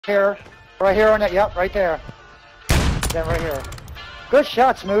Here, right here on that, yep, right there. Then right here. Good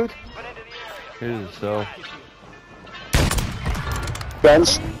shot, Smooth. Here's the cell.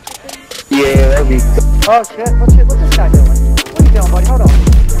 Guns? Yeah, that'd be good. Oh shit, what's this guy doing? What are you doing, buddy? Hold on.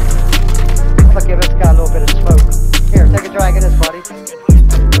 I'm gonna give this guy a little bit of smoke. Here, take a drag of this, buddy.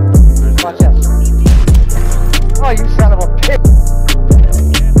 Watch this. Oh, you son of a pig.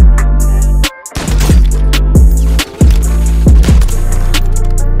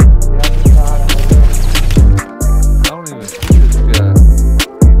 I don't even see this guy.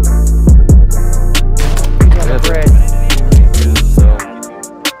 He's on the bridge. Here's the cell.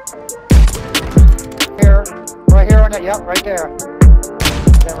 Here, right here on that, yep, right there.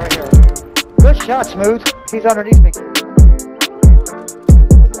 Then right here. Good shot, Smooth. He's underneath me.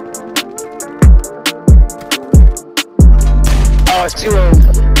 Oh, it's 2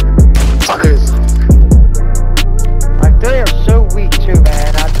 fuckers.